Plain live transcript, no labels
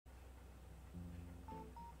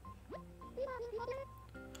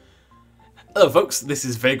Hello folks, this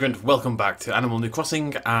is Vagrant. Welcome back to Animal New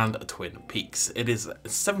Crossing and Twin Peaks. It is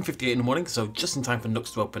 7:58 in the morning, so just in time for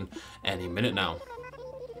Nooks to open any minute now.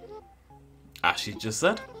 As she just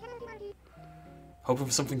said. Hoping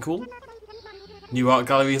for something cool. New art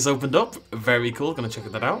gallery has opened up. Very cool, gonna check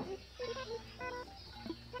that out.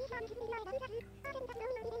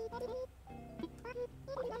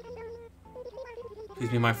 Please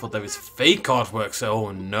be mindful there is fake artwork, so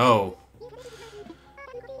oh no.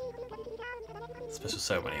 Special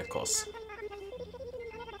ceremony, of course.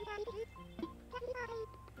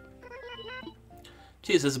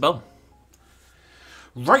 Cheers, Isabel.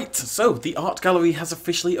 Right, so the art gallery has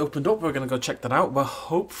officially opened up. We're going to go check that out. We're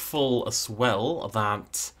hopeful as well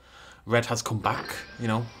that Red has come back, you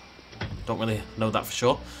know. Don't really know that for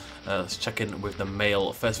sure. Let's check in with the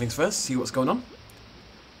mail first things first, see what's going on.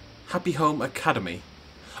 Happy Home Academy.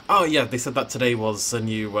 Oh yeah, they said that today was a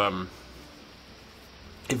new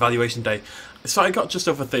evaluation day. So I got just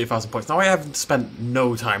over 30,000 points. Now I haven't spent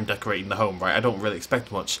no time decorating the home, right? I don't really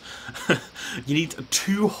expect much. You need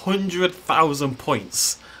 200,000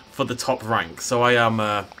 points for the top rank. So I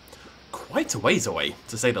am quite a ways away,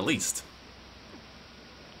 to say the least.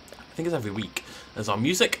 I think it's every week. There's our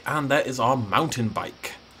music and there is our mountain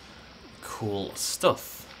bike. Cool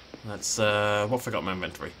stuff. Let's, what have I got in my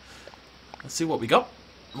inventory? Let's see what we got.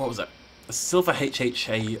 What was it? A silver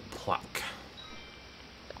HHA plaque.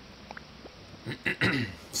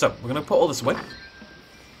 So, we're going to put all this away.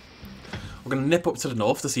 We're going to nip up to the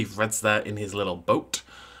north to see if Red's there in his little boat.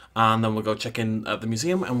 And then we'll go check in at the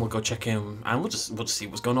museum, and we'll go check in, and we'll just see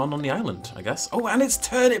what's going on the island, I guess. Oh, and it's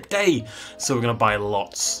turnip day! So we're going to buy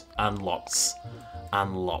lots and lots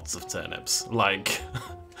and lots of turnips. Like,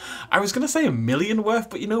 I was going to say 1 million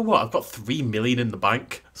worth, but you know what? I've got 3 million in the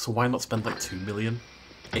bank, so why not spend like 2 million,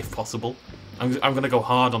 if possible? I'm going to go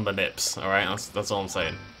hard on the nips, alright? That's all I'm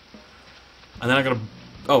saying. And then I'm gonna.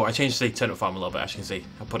 Oh, I changed the turnip farm a little bit. As you can see,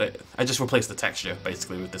 I just replaced the texture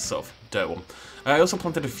basically with this sort of dirt one. I also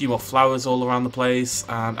planted a few more flowers all around the place,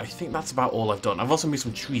 and I think that's about all I've done. I've also moved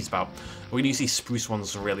some trees about. We're gonna use these spruce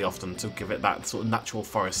ones really often to give it that sort of natural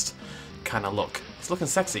forest kind of look. It's looking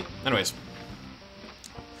sexy. Anyways,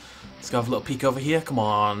 let's go have a little peek over here. Come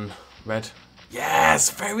on, Red.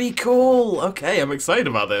 Yes, very cool. Okay, I'm excited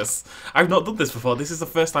about this. I've not done this before. This is the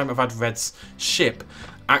first time I've had Red's ship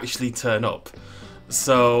actually turn up.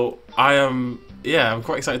 So I am, yeah, I'm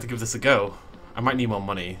quite excited to give this a go. I might need more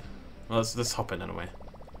money. Well, let's hop in anyway.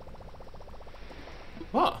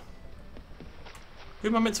 What? Who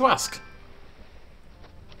am I meant to ask?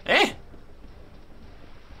 Eh?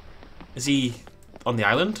 Is he on the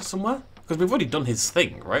island somewhere? Because we've already done his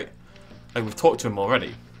thing, right? Like, we've talked to him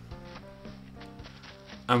already.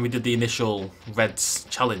 And we did the initial Red's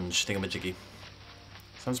challenge thingamajiggy.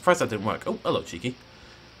 So I'm surprised that didn't work. Oh, hello, cheeky.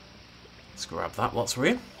 Let's grab that whilst we're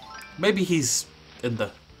here. Maybe he's in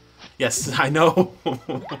the... Yes, I know.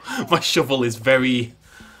 My shovel is very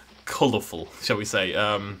colourful, shall we say.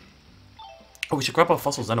 Oh, we should grab our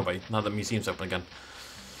fossils anyway, now that the museum's open again.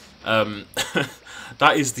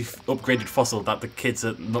 That is the upgraded fossil that the kids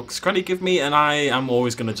at Nook's Cranny give me, and I am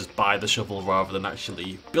always going to just buy the shovel rather than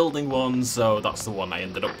actually building one, so that's the one I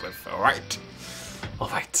ended up with. Alright.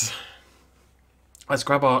 Alright. Let's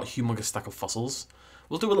grab our humongous stack of fossils.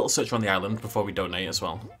 We'll do a little search around the island before we donate as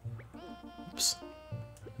well. Oops.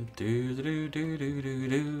 It's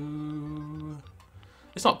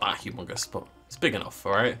not that humongous, but it's big enough,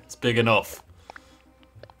 alright? It's big enough.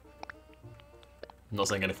 I'm not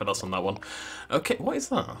saying anything else on that one. Okay, what is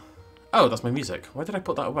that? Oh, that's my music. Why did I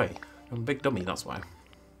put that away? I'm a big dummy, that's why.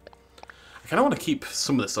 I kind of want to keep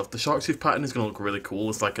some of this stuff. The shark tooth pattern is going to look really cool.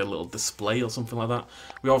 It's like a little display or something like that.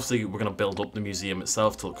 We're going to build up the museum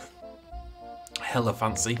itself to look hella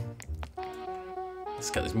fancy. Let's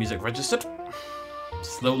get this music registered.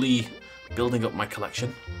 Slowly building up my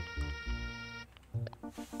collection.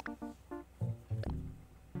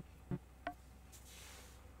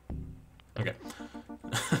 Okay.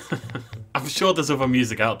 I'm sure there's other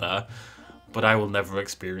music out there, but I will never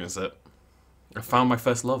experience it. I found my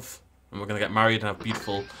first love, and we're going to get married and have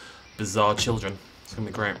beautiful, bizarre children. It's going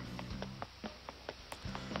to be great.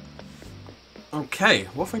 Okay,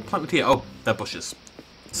 what have I planted here? Oh, they're bushes.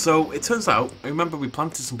 So, it turns out, I remember we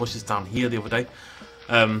planted some bushes down here the other day,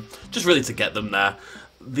 just really to get them there.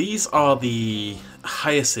 These are the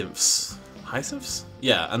hyacinths. Hyacinths?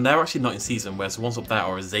 Yeah, and they're actually not in season, whereas the ones up there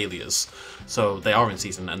are azaleas. So they are in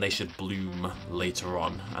season, and they should bloom later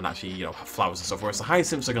on, and actually, you know, have flowers and stuff. Whereas the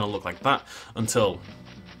hyacinths are going to look like that until,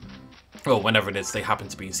 well, whenever it is they happen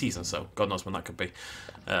to be in season. So God knows when that could be.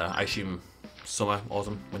 I assume summer,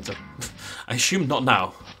 autumn, winter. I assume not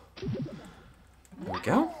now. There we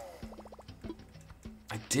go.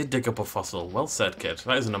 I did dig up a fossil. Well said, kid.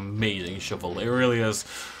 That is an amazing shovel. It really is.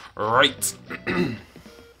 Right.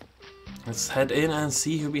 Let's head in and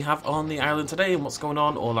see who we have on the island today and what's going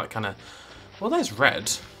on. All that kind of... Well, there's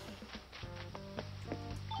Red.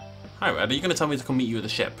 Hi, Red. Are you going to tell me to come meet you at the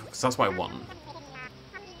ship? Because that's what I want.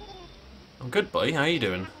 I'm good, buddy. How are you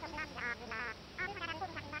doing?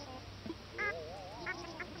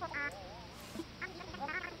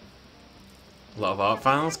 A lot of art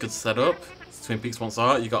fans. Good setup. Twin Peaks wants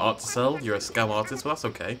art. You got art to sell. You're a scam artist, but that's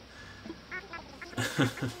okay.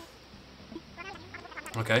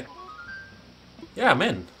 Okay. Yeah, I'm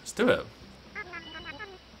in. Let's do it.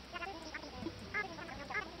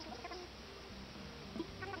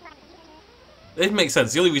 It makes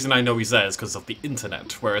sense. The only reason I know he's there is because of the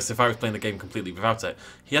internet. Whereas if I was playing the game completely without it,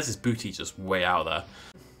 he has his booty just way out there.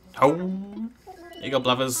 Home. Here you go,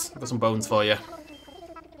 Blathers. I've got some bones for you.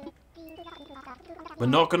 We're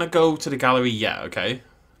not going to go to the gallery yet, okay?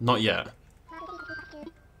 Not yet.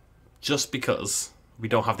 Just because we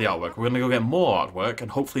don't have the artwork. We're going to go get more artwork, and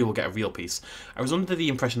hopefully we'll get a real piece. I was under the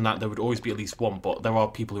impression that there would always be at least one, but there are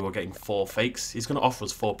people who are getting 4 fakes. He's going to offer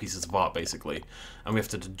us 4 pieces of art, basically. And we have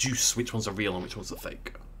to deduce which ones are real and which ones are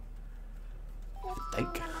fake.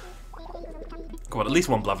 Fake? Come on, at least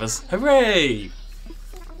 1, Blathers. Hooray!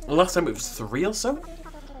 Well, last time it was 3 or so?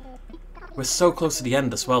 We're so close to the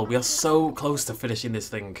end as well. We are so close to finishing this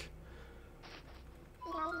thing.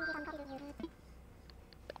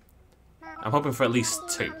 I'm hoping for at least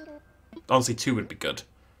 2. Honestly, 2 would be good.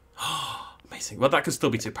 Amazing. Well, that could still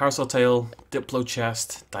be 2. Parasol tail, Diplo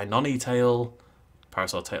chest, Deinoni tail,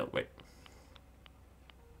 Parasol tail. Wait.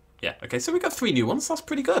 Yeah, okay, so we got 3 new ones. That's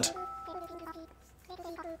pretty good.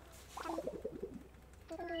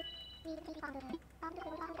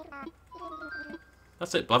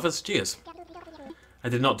 That's it, Blathers. Cheers. I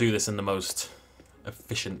did not do this in the most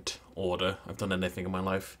efficient order I've done anything in my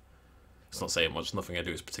life. It's not saying much. Nothing I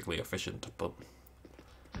do is particularly efficient, but...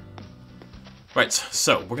 Right,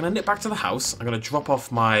 so we're going to nip back to the house. I'm going to drop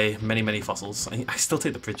off my many fossils. I still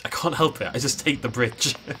take the bridge. I can't help it. I just take the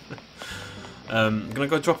bridge. I'm going to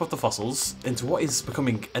go drop off the fossils into what is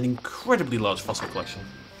becoming an incredibly large fossil collection.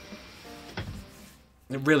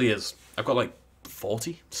 It really is. I've got like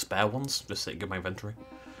 40 spare ones just sitting in my inventory.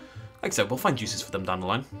 Like I said, we'll find uses for them down the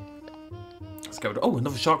line. Let's go. Oh,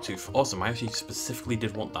 another shark tooth. Awesome. I actually specifically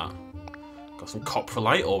did want that. Got some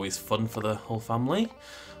coprolite, always fun for the whole family.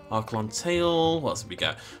 Archelon tail. What else did we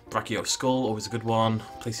get? Brachio skull, always a good one.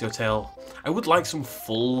 Placio tail. I would like some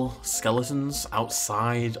full skeletons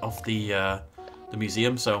outside of the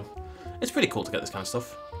museum, so it's pretty cool to get this kind of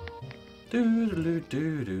stuff.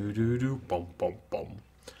 Bom, bom, bom.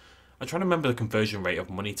 I'm trying to remember the conversion rate of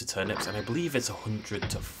money to turnips, and I believe it's 100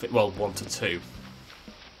 to... well, 1 to 2.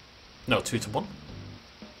 No, 2 to 1?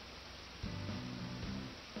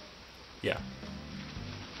 Yeah.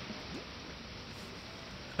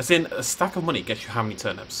 As in, a stack of money gets you how many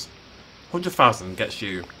turnips? 100,000 gets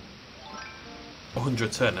you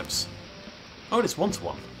 100 turnips. Oh, it's 1 to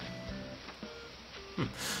 1.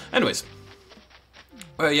 Anyways.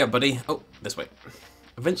 Yeah, buddy. Oh, this way.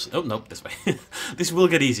 Eventually, oh no, this way. This will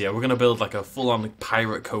get easier. We're going to build like a full-on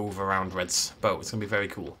pirate cove around Red's boat. It's going to be very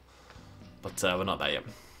cool. But we're not there yet.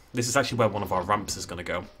 This is actually where one of our ramps is going to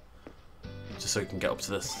go. Just so we can get up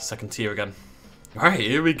to the 2nd tier again. Alright,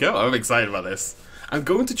 here we go. I'm excited about this. I'm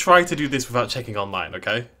going to try to do this without checking online,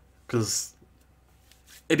 okay? Because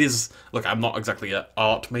it is... Look, I'm not exactly an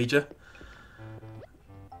art major.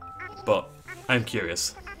 But I'm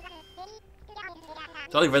curious.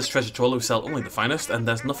 Jolly Red's treasure trawler will sell only the finest, and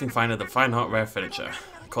there's nothing finer than fine art, rare furniture.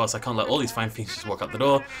 Of course, I can't let all these fine features walk out the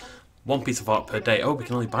door. 1 piece of art per day. Oh, we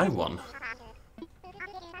can only buy 1.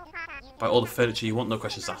 Buy all the furniture you want, no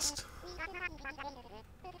questions asked.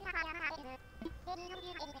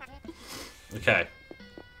 Okay.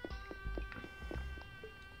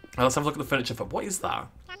 Now let's have a look at the furniture for... What is that?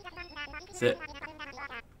 Is it...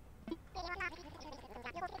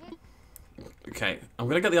 Okay, I'm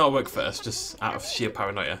going to get the artwork first, just out of sheer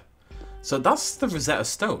paranoia. So that's the Rosetta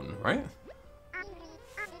Stone, right?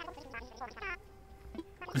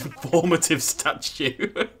 Formative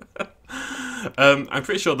statue. I'm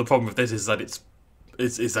pretty sure the problem with this is that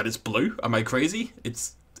it's blue. Am I crazy?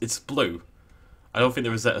 It's blue. I don't think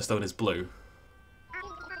the Rosetta Stone is blue.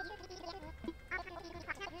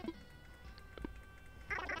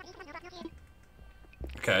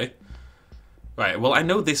 Okay. Right, well I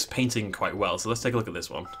know this painting quite well, so let's take a look at this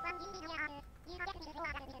one.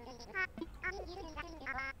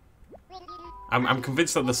 I'm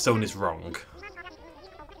convinced that the stone is wrong.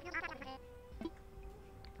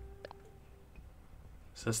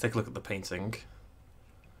 So let's take a look at the painting.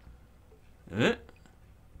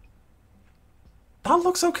 That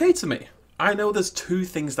looks okay to me. I know there's two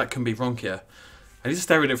things that can be wrong here. I need to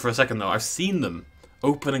stare at it for a second though. I've seen them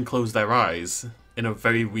open and close their eyes in a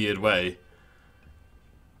very weird way.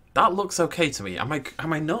 That looks okay to me. Am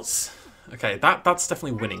I nuts? Okay, that's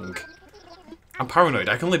definitely winning. I'm paranoid.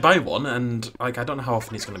 I can only buy one, and like I don't know how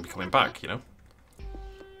often he's going to be coming back. You know.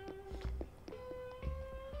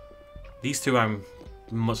 These two I'm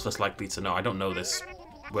much less likely to know. I don't know this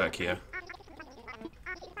work here.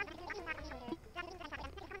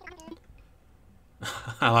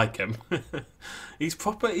 I like him. He's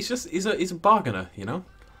proper. He's a bargainer, you know.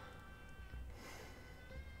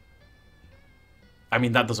 I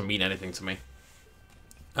mean that doesn't mean anything to me.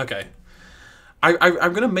 Okay,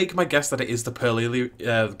 I'm gonna make my guess that it is the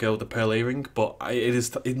girl with the pearl earring, but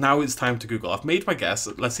now it's time to Google. I've made my guess.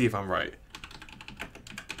 Let's see if I'm right.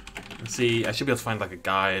 Let's see. I should be able to find like a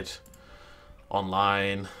guide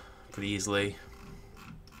online pretty easily.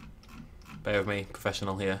 Bear with me,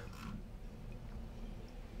 professional here.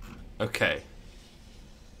 Okay.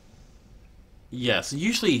 Yeah, so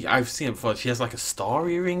usually I've seen it before. She has like a star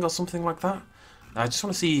earring or something like that. I just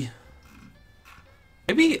want to see.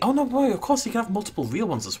 Maybe. Oh no, boy. Of course, you can have multiple real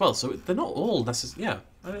ones as well. So they're not all necessary. Yeah,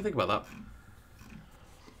 I didn't think about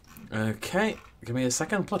that. Okay, give me a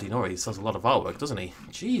second. Bloody no, he sells a lot of artwork, doesn't he?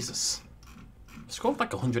 Jesus. Scrolled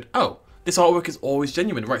like 100. Oh, this artwork is always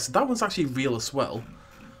genuine. Right, so that one's actually real as well.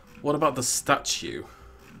 What about the statue?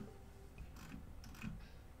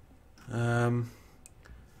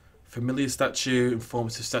 Familiar statue,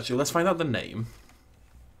 informative statue. Let's find out the name.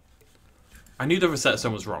 I knew the Rosetta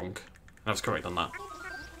Stone was wrong. I was correct on that.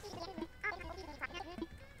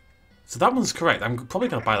 So that one's correct. I'm probably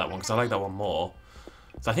going to buy that one because I like that one more.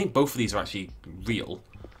 So I think both of these are actually real.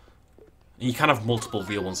 And you can have multiple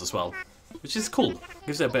real ones as well, which is cool.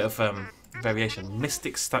 Gives it a bit of variation.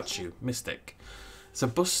 Mystic statue. Mystic. It's a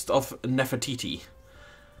bust of Nefertiti.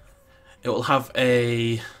 It will have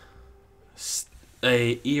a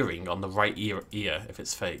earring on the right ear if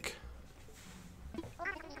it's fake.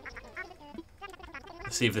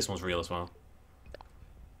 Let's see if this one's real as well.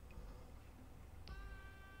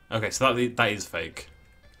 Okay, so that is fake.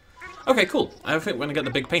 Okay, cool. I think we're gonna get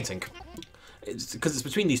the big painting. It's because it's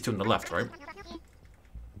between these two on the left, right?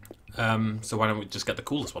 So why don't we just get the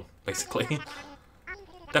coolest one, basically?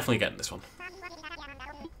 Definitely getting this one.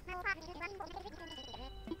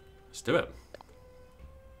 Let's do it.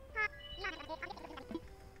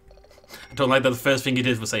 I don't like that the first thing he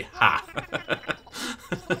did was say, ha!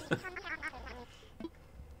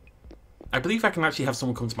 I believe I can actually have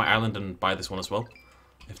someone come to my island and buy this one as well.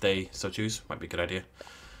 If they so choose. Might be a good idea.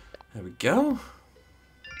 There we go.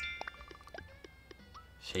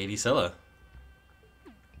 Shady seller.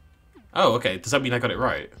 Oh, okay. Does that mean I got it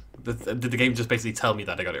right? Did the game just basically tell me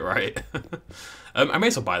that I got it right? I may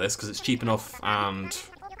as well buy this because it's cheap enough and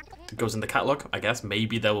it goes in the catalogue, I guess.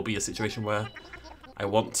 Maybe there will be a situation where I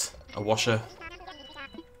want a washer.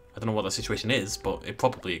 I don't know what that situation is, but it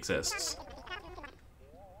probably exists.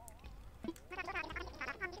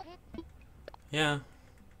 Yeah.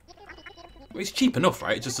 Well, it's cheap enough,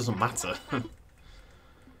 right? It just doesn't matter.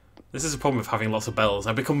 This is a problem with having lots of bells.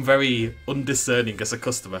 I become very undiscerning as a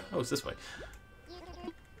customer. Oh, it's this way.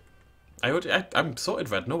 I'm sorted,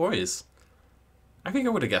 Red. No worries. I think I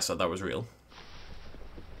would have guessed that that was real.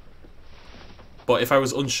 But if I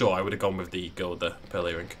was unsure, I would have gone with the girl with the pearl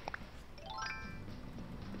earring.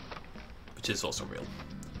 Which is also real.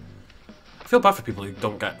 I feel bad for people who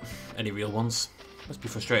don't get any real ones. Must be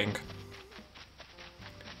frustrating.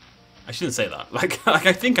 I shouldn't say that. Like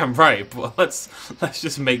I think I'm right, but let's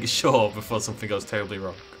just make sure before something goes terribly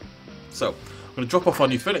wrong. So, I'm going to drop off our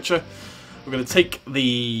new furniture. We're going to take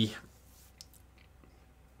the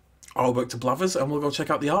artwork to Blathers, and we'll go check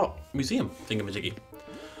out the art museum thingamajiggy.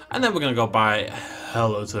 And then we're going to go buy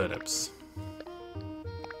Hello Turnips.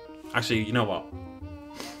 Actually, you know what?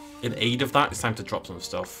 In aid of that, it's time to drop some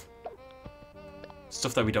stuff.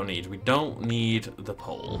 Stuff that we don't need. We don't need the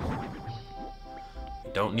pole.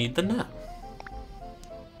 We don't need the net.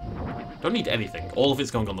 Don't need anything. All of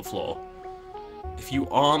it's going on the floor. If you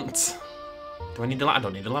aren't... Do I need a ladder? I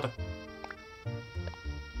don't need a ladder.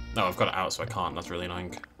 No, I've got it out, so I can't. That's really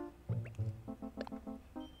annoying.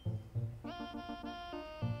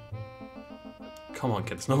 Come on,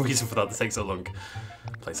 kid. There's no reason for that to take so long.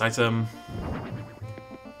 Place item.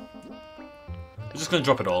 I'm just going to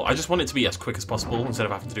drop it all. I just want it to be as quick as possible instead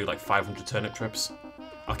of having to do like 500 turnip trips.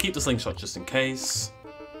 I'll keep the slingshot just in case.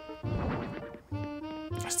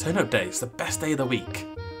 It's turnip day. It's the best day of the week.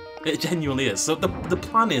 It genuinely is. So the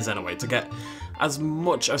plan is, anyway, to get as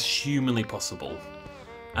much as humanly possible.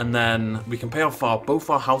 And then we can pay off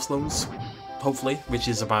both our house loans hopefully, which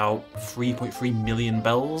is about 3.3 million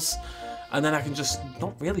bells. And then I can just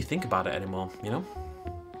not really think about it anymore, you know?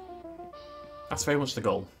 That's very much the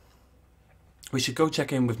goal. We should go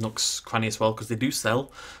check in with Nook's Cranny as well, because they do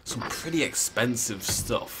sell some pretty expensive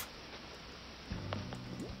stuff.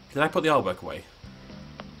 Did I put the artwork away?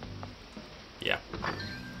 Yeah.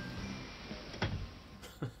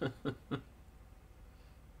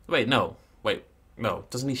 Wait, no. Wait, no.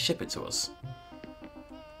 Doesn't he ship it to us?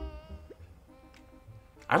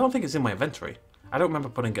 I don't think it's in my inventory. I don't remember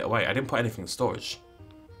putting it away. I didn't put anything in storage.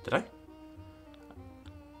 Did I?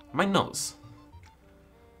 Am I nuts?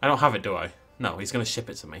 I don't have it, do I? No, he's going to ship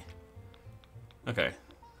it to me. Okay.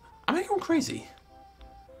 Am I going crazy?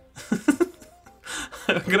 I'm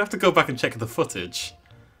going to have to go back and check the footage.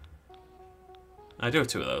 I do have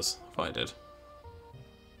 2 of those. I thought I did.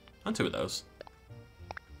 And 2 of those.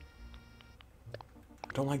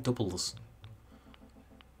 I don't like doubles.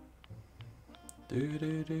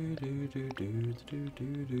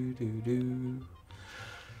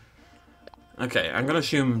 Okay, I'm going to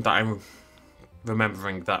assume that I'm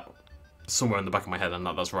remembering that somewhere in the back of my head and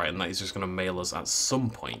that's right, and that he's just going to mail us at some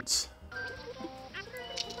point.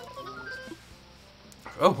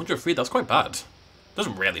 Oh, 103, that's quite bad.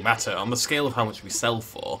 Doesn't really matter. On the scale of how much we sell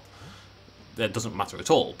for, it doesn't matter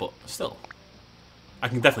at all, but still. I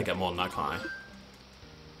can definitely get more than that, can't I?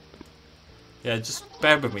 Yeah, just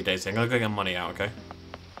bear with me, Daisy. I'm going to go get money out, okay?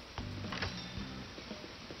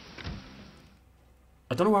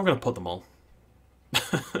 I don't know where I'm going to put them all.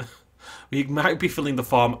 We might be filling the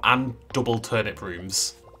farm and double turnip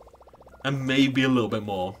rooms. And maybe a little bit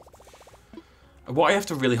more. What I have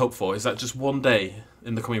to really hope for is that just one day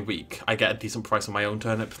in the coming week, I get a decent price on my own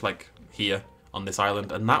turnip, like here on this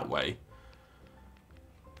island, and that way.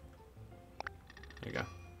 There you go.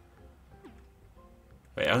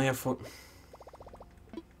 Wait, I only have 4.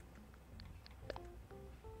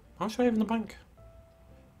 How much do I have in the bank?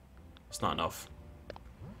 It's not enough.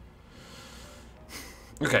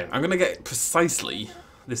 Okay, I'm gonna get precisely.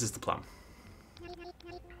 This is the plan.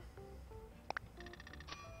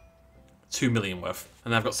 2 million worth,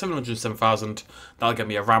 and I've got 707,000. That'll get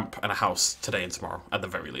me a ramp and a house today and tomorrow, at the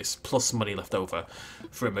very least. Plus money left over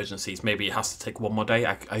for emergencies. Maybe it has to take 1 more day.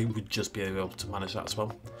 I would just be able to manage that as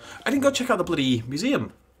well. I didn't go check out the bloody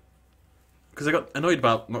museum because I got annoyed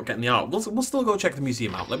about not getting the art. We'll still go check the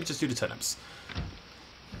museum out. Let me just do the turnips.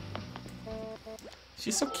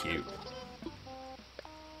 She's so cute.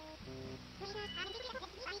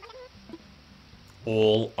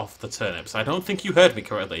 All of the turnips. I don't think you heard me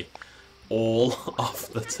correctly. All of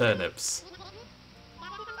the turnips.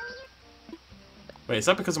 Wait, is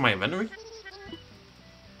that because of my inventory?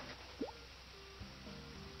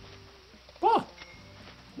 What?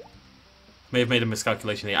 May have made a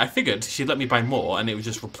miscalculation here. I figured she'd let me buy more and it would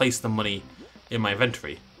just replace the money in my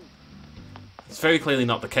inventory. It's very clearly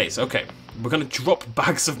not the case. Okay, we're going to drop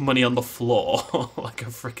bags of money on the floor like a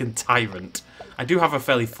freaking tyrant. I do have a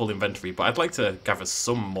fairly full inventory, but I'd like to gather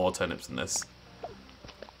some more turnips than this.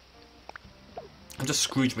 I'm just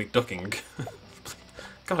Scrooge McDucking.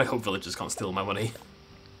 God, I hope villagers can't steal my money.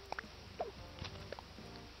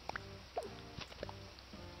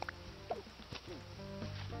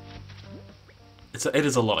 It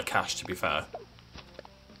is a lot of cash, to be fair.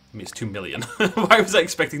 I mean, it's 2 million. Why was I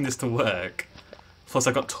expecting this to work? Plus,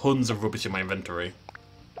 I've got tons of rubbish in my inventory.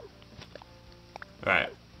 Right.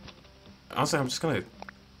 Honestly, I'm just gonna...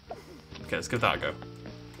 Okay, let's give that a go.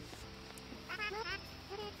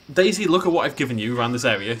 Daisy, look at what I've given you around this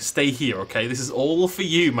area. Stay here, okay? This is all for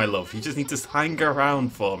you, my love. You just need to hang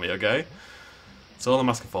around for me, okay? That's all I'm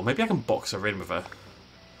asking for. Maybe I can box her in with her.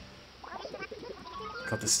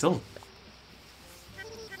 God, there's still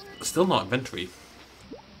not inventory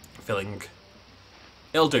filling.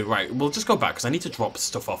 It'll do, right. We'll just go back, because I need to drop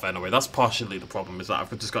stuff off anyway. That's partially the problem, is that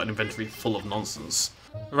I've just got an inventory full of nonsense.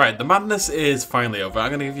 Right, the madness is finally over. I'm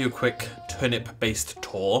going to give you a quick turnip-based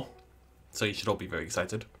tour. So you should all be very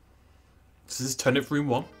excited. This is turnip room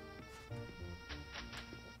 1.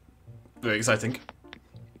 Very exciting.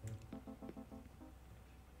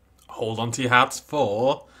 Hold on to your hats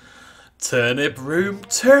for turnip room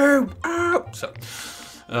 2. Ah! So,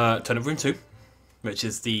 turnip room 2, which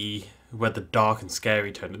is where the dark and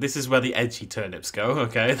scary turnip. This is where the edgy turnips go.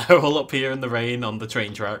 Okay, they're all up here in the rain on the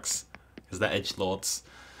train tracks because they're edgelords.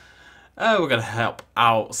 We're gonna help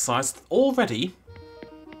outside already.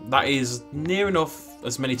 That is near enough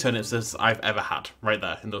as many turnips as I've ever had, right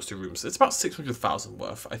there, in those 2 rooms. It's about 600,000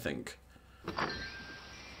 worth, I think.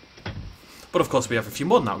 But of course we have a few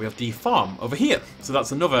more than that. We have the farm over here. So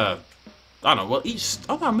that's another, I don't know, well each,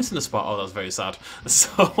 oh no, I'm missing a spot. Oh, that's very sad.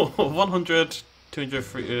 So 100,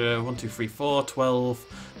 200, 1, 2, 3, 4,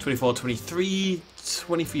 12, 24, 23,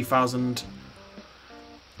 23,000.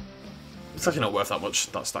 It's actually not worth that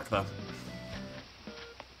much, that stack there.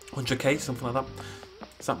 100k, something like that.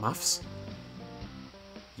 Is that maths?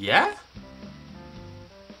 Yeah?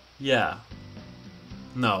 Yeah.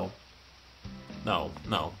 No. No,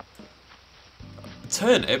 no.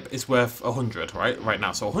 Turnip is worth 100, right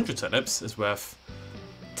now. So 100 turnips is worth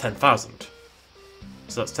 10,000.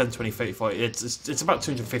 So that's 10, 20, 30, 40. It's about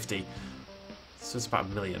 250. So it's about a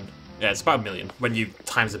million. Yeah, it's about a million when you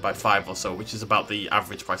times it by 5 or so, which is about the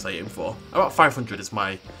average price I aim for. About 500 is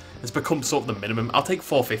my... It's become sort of the minimum. I'll take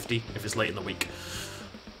 450 if it's late in the week.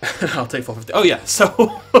 I'll take 450. Oh yeah,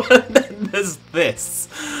 so then there's this.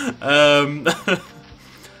 I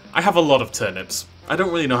have a lot of turnips. I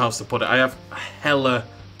don't really know how else to put it. I have hella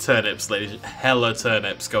turnips, ladies. Hella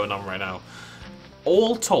turnips going on right now.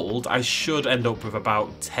 All told, I should end up with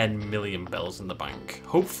about 10 million bells in the bank.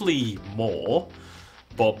 Hopefully more,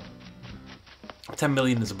 but 10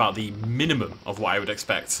 million is about the minimum of what I would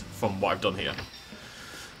expect from what I've done here.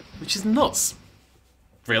 Which is nuts.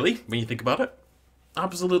 Really, when you think about it.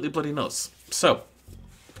 Absolutely bloody nuts. So,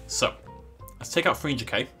 let's take out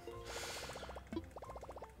 300k.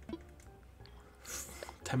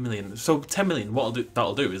 10 million. So 10 million, what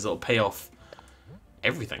that'll do is it'll pay off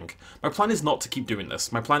everything. My plan is not to keep doing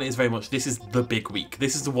this. My plan is very much, this is the big week.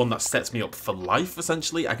 This is the one that sets me up for life,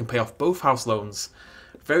 essentially. I can pay off both house loans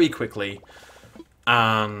very quickly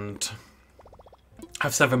and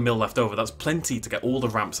have 7 mil left over. That's plenty to get all the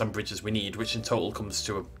ramps and bridges we need, which in total comes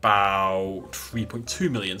to about 3.2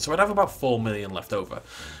 million. So I'd have about 4 million left over.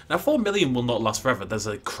 Now 4 million will not last forever. There's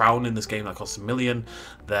a crown in this game that costs 1 million.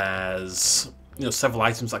 There's, you know, several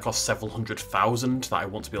items that cost several 100,000 that I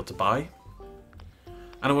want to be able to buy.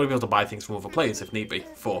 And I want to be able to buy things from other players if need be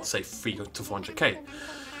for, say, 300 to 400k.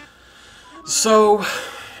 So,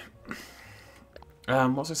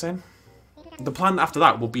 what was I saying? The plan after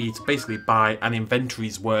that will be to basically buy an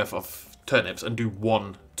inventory's worth of turnips and do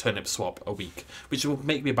one turnip swap a week, which will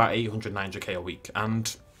make me about 800, 900k a week,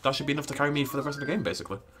 and that should be enough to carry me for the rest of the game,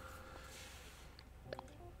 basically.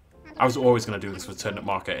 I was always going to do this with turnip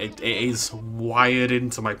market. It is wired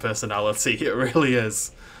into my personality. It really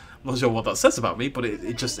is. I'm not sure what that says about me, but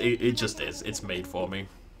it just is. It's made for me.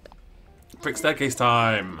 Brick staircase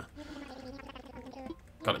time.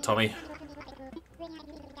 Got it, Tommy.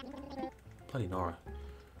 Bloody Nora.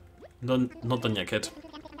 Not done yet, kid.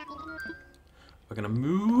 We're gonna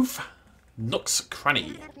move Nook's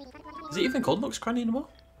Cranny. Is it even called Nook's Cranny anymore?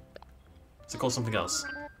 Is it called something else?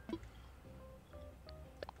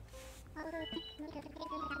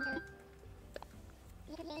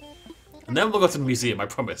 And then we'll go to the museum, I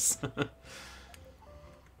promise.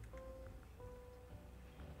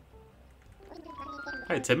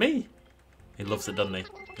 Hey, Timmy. He loves it, doesn't he?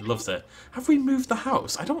 He loves it. Have we moved the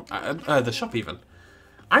house? I don't... the shop, even.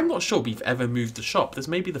 I'm not sure we've ever moved the shop. This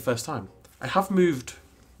may be the first time. I have moved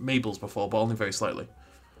Mabel's before, but only very slightly.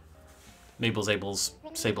 Mabel's, Abel's,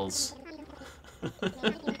 Sable's.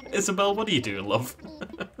 Isabel, what are you doing, love?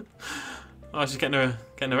 Oh, she's getting her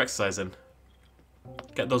exercise in.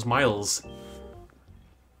 Get those miles.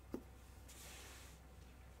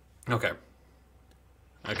 Okay.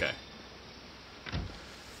 Okay.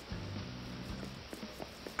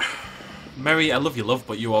 Mary, I love you, love,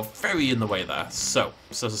 but you are very in the way there. So.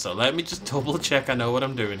 Let me just double check I know what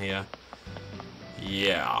I'm doing here.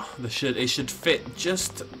 Yeah, it should fit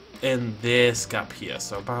just in this gap here.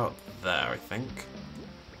 So about there, I think.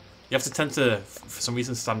 You have to tend to, for some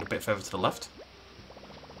reason, stand a bit further to the left.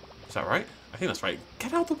 Is that right? I think that's right.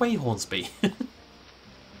 Get out of the way, Hornsby.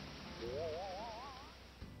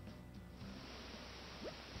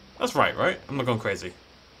 That's right? I'm not going crazy.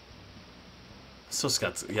 So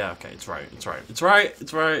scared to, yeah, okay, it's right.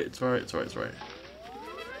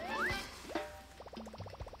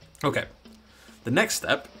 Okay. The next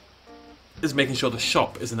step is making sure the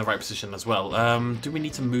shop is in the right position as well. Do we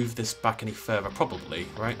need to move this back any further? Probably,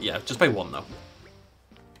 right? Yeah, just by one, though.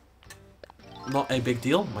 Not a big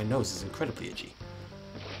deal. My nose is incredibly itchy.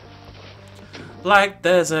 Like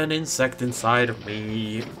there's an insect inside of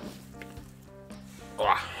me.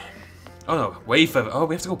 Oh no, way further. Oh,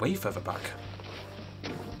 we have to go way further back.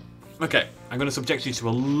 Okay, I'm going to subject you to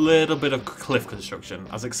a little bit of cliff construction,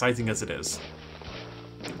 as exciting as it is.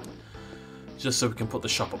 Just so we can put the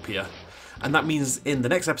shop up here. And that means in the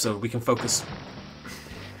next episode we can focus...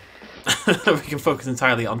 we can focus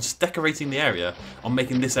entirely on just decorating the area, on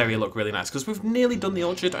making this area look really nice. Because we've nearly done the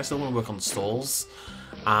orchard, I still want to work on stalls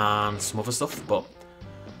and some other stuff, but...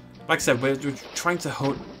 Like I said, we're trying to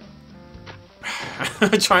hone...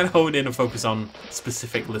 trying to hone in and focus on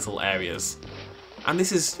specific little areas. And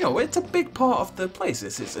this is, you know, it's a big part of the place.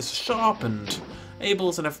 It's a shop and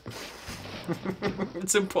Abel's and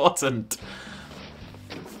it's important.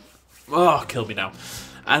 Oh, kill me now.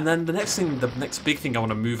 And then the next thing, the next big thing I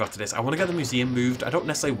want to move after this, I want to get the museum moved. I don't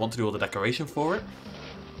necessarily want to do all the decoration for it.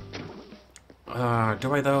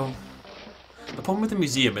 Do I though? The problem with the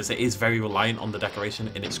museum is it is very reliant on the decoration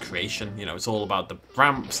in its creation. You know, it's all about the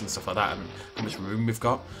ramps and stuff like that and how much room we've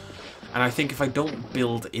got. And I think if I don't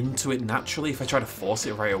build into it naturally, if I try to force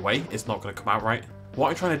it right away, it's not going to come out right. What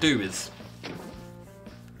I'm trying to do is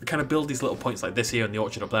kind of build these little points like this here and the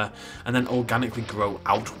orchard up there, and then organically grow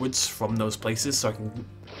outwards from those places so I can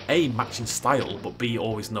A, match in style, but B,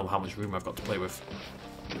 always know how much room I've got to play with.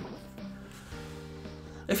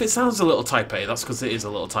 If it sounds a little type A, that's because it is a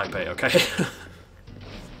little type A, okay?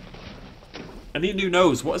 I need a new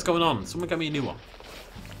nose. What is going on? Someone get me a new one.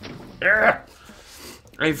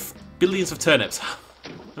 I have billions of turnips.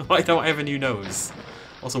 Why don't I have a new nose?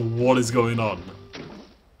 Also, what is going on?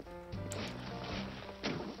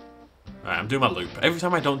 Right, I'm doing my loop. Every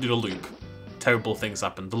time I don't do the loop, terrible things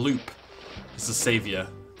happen. The loop is the saviour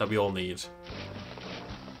that we all need.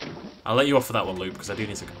 I'll let you off for that one, loop, because I do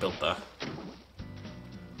need to build there.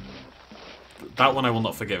 That one I will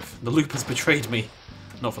not forgive. The loop has betrayed me.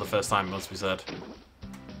 Not for the first time, it must be said.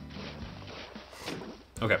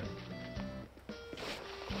 Okay.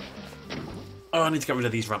 Oh, I need to get rid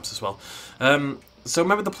of these ramps as well. So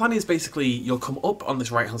remember, the plan is basically you'll come up on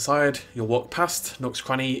this right-hand side, you'll walk past Nook's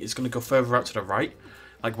Cranny, it's going to go further out to the right,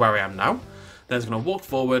 like where I am now. Then it's going to walk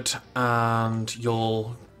forward, and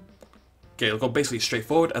you'll go basically straight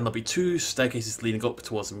forward, and there'll be two staircases leading up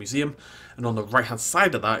towards the museum, and on the right-hand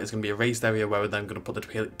side of that is going to be a raised area where we're then going to put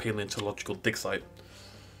the paleontological dig site.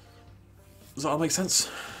 Does that all make sense?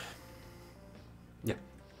 Yeah.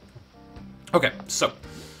 Okay, so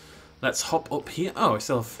let's hop up here. Oh, I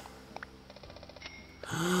still have...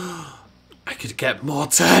 I could get more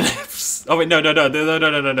turnips. Oh wait, no.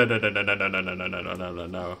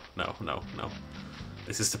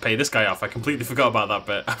 This is to pay this guy off. I completely forgot about that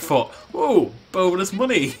bit. I thought, whoa, bonus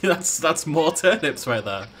money. That's more turnips right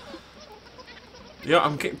there. Yeah,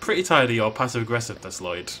 I'm getting pretty tired of your passive aggressiveness,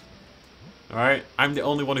 Lloyd. Alright? I'm the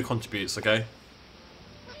only one who contributes, okay?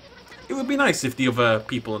 It would be nice if the other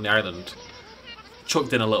people on the island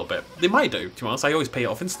chucked in a little bit. They might do, to be honest. I always pay it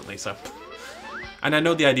off instantly, so... And I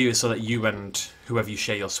know the idea is so that you and whoever you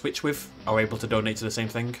share your Switch with are able to donate to the same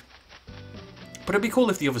thing. But it'd be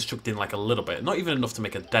cool if the others chucked in like a little bit. Not even enough to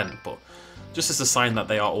make a dent, but just as a sign that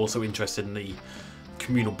they are also interested in the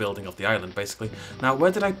communal building of the island, basically. Now,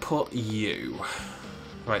 where did I put you?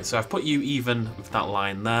 Right, so I've put you even with that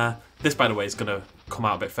line there. This, by the way, is going to come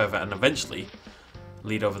out a bit further and eventually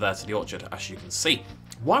lead over there to the orchard, as you can see.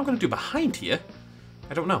 What I'm going to do behind here,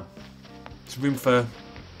 I don't know. It's room for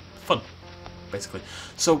fun, basically.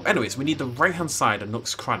 So, anyways, we need the right-hand side of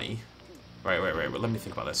Nook's Cranny. Right, let me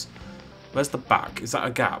think about this. Where's the back? Is that a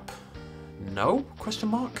gap? No? Question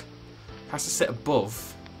mark? It has to sit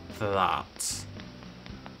above that.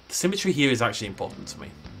 The symmetry here is actually important to me.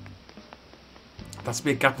 There has to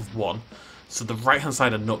be a gap of 1. So the right-hand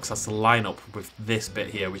side of Nook's has to line up with this bit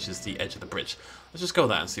here, which is the edge of the bridge. Let's just go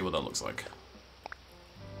there and see what that looks like.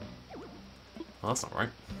 Well, that's not right.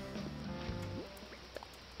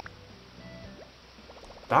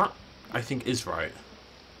 That, I think, is right.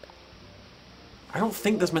 I don't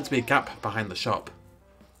think there's meant to be a gap behind the shop.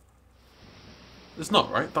 It's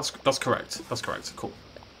not, right? That's correct. That's correct. Cool.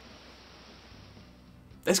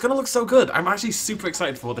 It's going to look so good. I'm actually super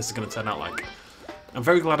excited for what this is going to turn out like. I'm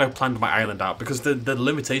very glad I planned my island out, because the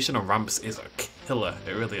limitation on ramps is a killer.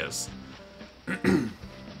 It really is.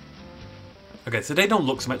 Okay, so they don't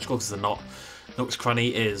look symmetrical because they're not. Nook's Cranny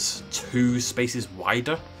is 2 spaces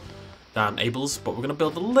wider than Abel's, but we're going to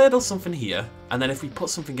build a little something here, and then if we put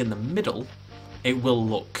something in the middle, it will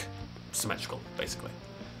look symmetrical, basically.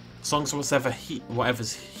 As long as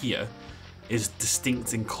whatever's here is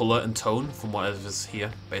distinct in colour and tone from whatever's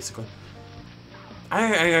here, basically.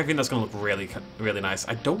 I think that's going to look really, really nice.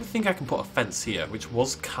 I don't think I can put a fence here, which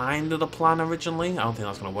was kind of the plan originally. I don't think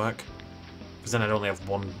that's going to work. Because then I'd only have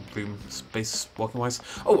 1 room space walking-wise.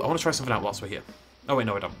 Oh, I want to try something out whilst we're here. Oh, wait,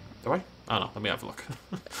 no, I don't. Do I? Oh, no, let me have a look.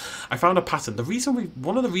 I found a pattern.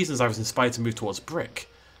 One of the reasons I was inspired to move towards brick,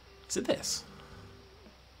 is it this?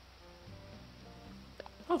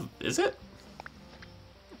 Oh, is it?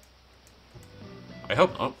 I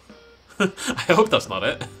hope not. I hope that's not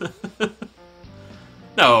it.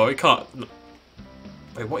 No, it can't.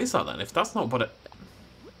 Wait, what is that then? If that's not what it...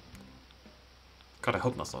 God, I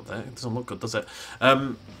hope that's not there. It doesn't look good, does it?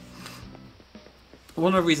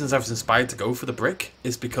 one of the reasons I was inspired to go for the brick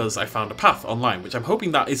is because I found a path online, which I'm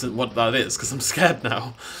hoping that isn't what that is, because I'm scared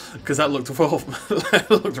now, because that looked that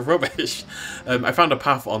looked rubbish. I found a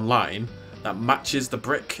path online that matches the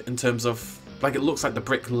brick in terms of, like, it looks like the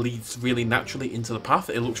brick leads really naturally into the path.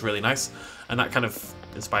 It looks really nice, and that kind of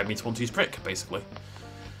inspired me to want to use brick, basically.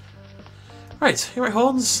 Right, you right,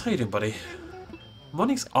 Horns? How you doing, buddy?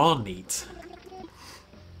 Mornings are neat.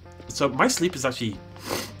 So my sleep is actually...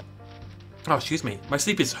 Oh, excuse me. My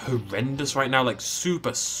sleep is horrendous right now, like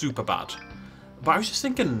super, super bad. But I was just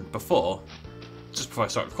thinking before, just before I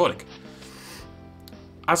start recording,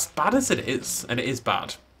 as bad as it is, and it is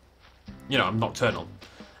bad, you know, I'm nocturnal.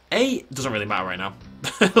 A, it doesn't really matter right now.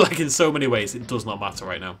 Like, in so many ways, it does not matter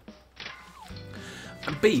right now.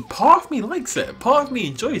 And B, part of me likes it. Part of me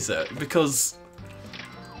enjoys it, because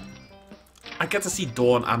I get to see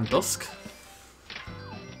dawn and dusk.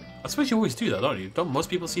 I suppose you always do that, don't you? Don't most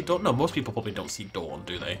people see dawn? No, most people probably don't see dawn,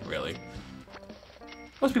 do they, really?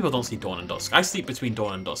 Most people don't see dawn and dusk. I sleep between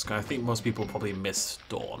dawn and dusk, and I think most people probably miss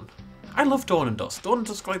dawn. I love dawn and dusk. Dawn and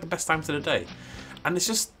dusk are like the best times of the day. And it's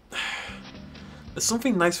just... There's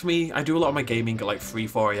something nice for me. I do a lot of my gaming at like 3,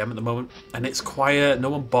 4 AM at the moment, and it's quiet, no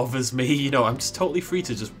one bothers me, you know, I'm just totally free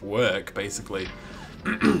to just work, basically.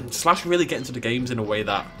 Slash really get into the games in a way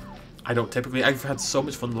that I don't typically. I've had so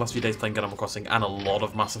much fun the last few days playing Animal Crossing and a lot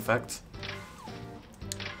of Mass Effect.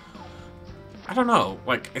 I don't know,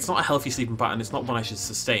 like, it's not a healthy sleeping pattern, it's not one I should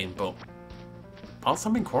sustain, but whilst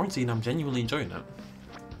I'm in quarantine, I'm genuinely enjoying it.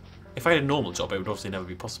 If I had a normal job, it would obviously never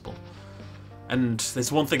be possible. And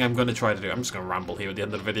there's one thing I'm going to try to do. I'm just going to ramble here at the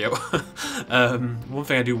end of the video. One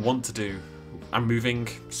thing I do want to do, I'm moving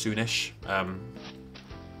soonish.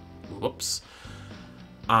 Whoops.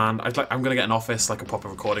 And I'm going to get an office, like a proper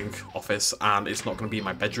recording office, and it's not going to be in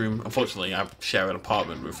my bedroom. Unfortunately, I share an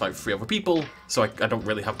apartment with like 3 other people, so I don't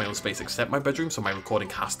really have my own space except my bedroom, so my recording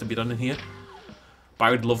has to be done in here. But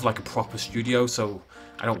I would love like a proper studio, so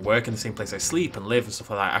I don't work in the same place I sleep and live and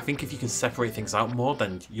stuff like that. I think if you can separate things out more,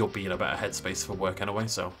 then you'll be in a better headspace for work anyway,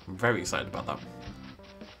 so I'm very excited about that.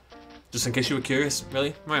 Just in case you were curious,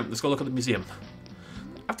 really? Right, let's go look at the museum.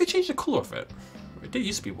 Have they changed the colour of it? It did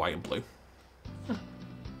used to be white and blue. Huh.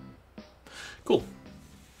 Cool.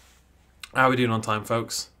 How are we doing on time,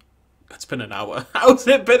 folks? It's been an hour. How's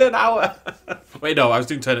it been an hour? Wait, no, I was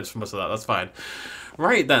doing turnips for most of that, that's fine.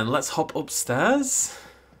 Right then, let's hop upstairs.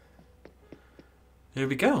 Here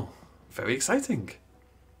we go. Very exciting.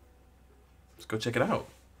 Let's go check it out.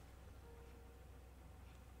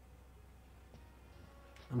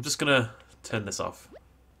 I'm just gonna turn this off.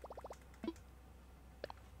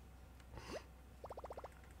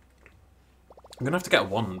 I'm gonna have to get a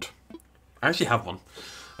wand. I actually have one.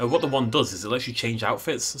 What the wand does is it lets you change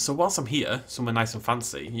outfits. So whilst I'm here, somewhere nice and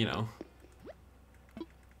fancy, you know,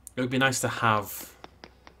 it would be nice to have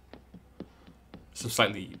some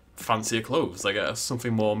slightly fancier clothes, I guess.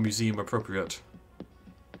 Something more museum appropriate.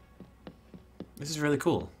 This is really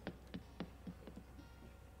cool.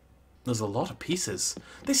 There's a lot of pieces.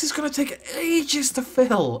 This is going to take ages to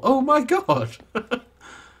fill. Oh my god.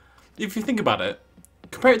 If you think about it,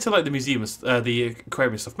 compare it to like the museum, the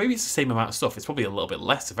aquarium stuff, maybe it's the same amount of stuff. It's probably a little bit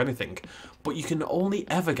less, if anything. But you can only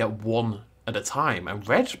ever get one at a time. And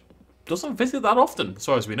Red doesn't visit that often, as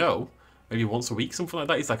far as we know. Maybe once a week, something like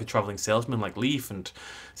that. He's like a travelling salesman like Leaf and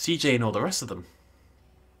CJ and all the rest of them.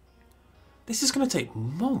 This is going to take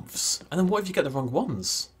months. And then what if you get the wrong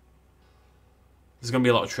ones? There's going to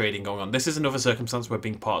be a lot of trading going on. This is another circumstance where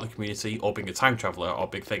being part of the community or being a time traveller are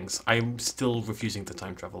big things. I am still refusing to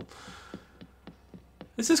time travel.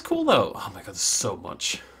 This is cool though. Oh my god, there's so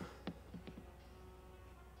much.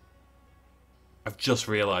 I've just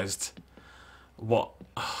realised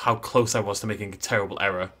how close I was to making a terrible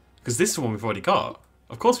error. Because this is the one we've already got.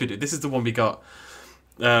 Of course we do. This is the one we got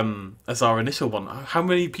as our initial one. How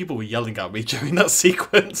many people were yelling at me during that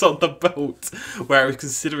sequence on the boat where I was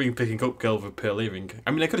considering picking up Girl with a Pearl Earring?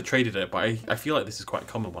 I mean, I could have traded it, but I feel like this is quite a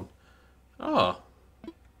common one. Oh.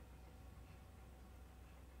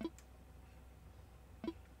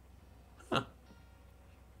 Huh.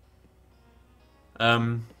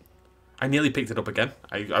 I nearly picked it up again.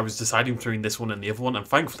 I was deciding between this one and the other one, and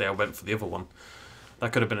thankfully I went for the other one.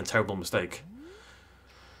 That could have been a terrible mistake.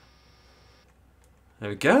 There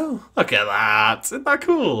we go. Look at that. Isn't that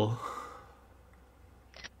cool?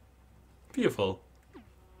 Beautiful.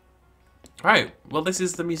 Right. Well, this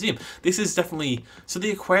is the museum. This is definitely... So the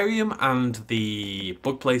aquarium and the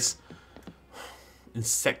bug place...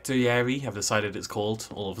 Insectariary, I've decided it's called,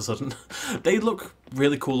 all of a sudden. They look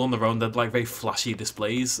really cool on their own. They're like very flashy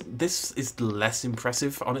displays. This is less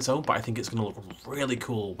impressive on its own, but I think it's going to look really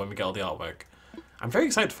cool when we get all the artwork. I'm very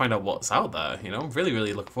excited to find out what's out there, you know? I'm really,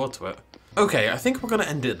 really looking forward to it. Okay, I think we're going to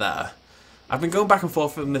end it there. I've been going back and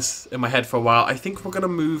forth on this in my head for a while. I think we're going to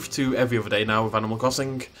move to every other day now with Animal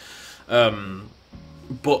Crossing.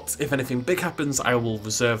 But if anything big happens, I will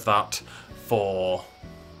reserve that for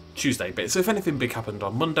Tuesday. But so if anything big happened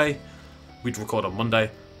on Monday, we'd record on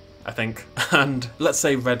Monday, I think. And let's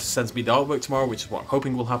say Red sends me the artwork tomorrow, which is what I'm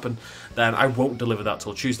hoping will happen, then I won't deliver that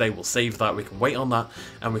till Tuesday. We'll save that, we can wait on that,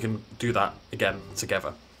 and we can do that again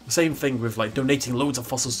together. Same thing with like donating loads of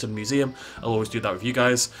fossils to the museum. I'll always do that with you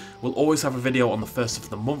guys. We'll always have a video on the 1st of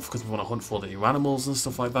the month because we want to hunt for the new animals and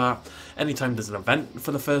stuff like that. Anytime there's an event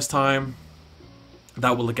for the first time,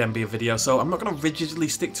 that will again be a video. So I'm not going to rigidly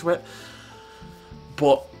stick to it,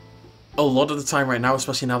 but a lot of the time right now,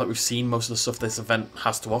 especially now that we've seen most of the stuff this event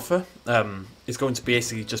has to offer, is going to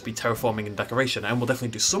basically just be terraforming and decoration, and we'll definitely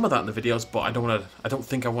do some of that in the videos. But I don't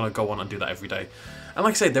think I want to go on and do that every day. And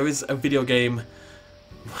like I say, there is a video game.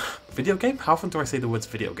 Video game? How often do I say the words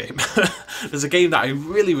video game? There's a game that I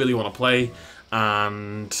really, really want to play,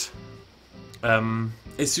 and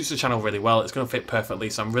it suits the channel really well. It's going to fit perfectly,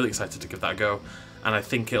 so I'm really excited to give that a go. And I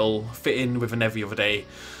think it'll fit in with an every other day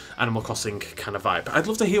Animal Crossing kind of vibe. I'd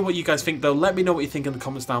love to hear what you guys think though. Let me know what you think in the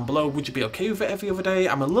comments down below. Would you be okay with it every other day?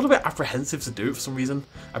 I'm a little bit apprehensive to do it for some reason.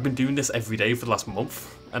 I've been doing this every day for the last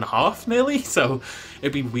month and a half nearly, so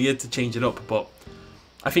it'd be weird to change it up, but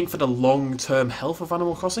I think for the long-term health of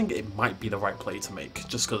Animal Crossing, it might be the right play to make,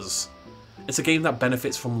 just because it's a game that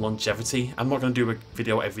benefits from longevity. I'm not going to do a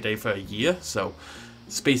video every day for a year, so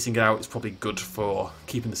spacing it out is probably good for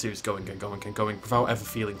keeping the series going and going and going without ever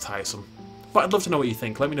feeling tiresome. But I'd love to know what you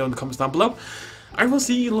think. Let me know in the comments down below. I will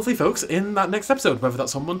see you lovely folks in that next episode, whether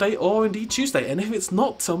that's on Monday or indeed Tuesday. And if it's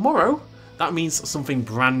not tomorrow, that means something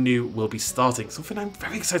brand new will be starting. Something I'm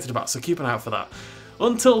very excited about, so keep an eye out for that.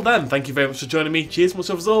 Until then, thank you very much for joining me. Cheers, much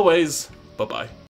love as always. Bye-bye.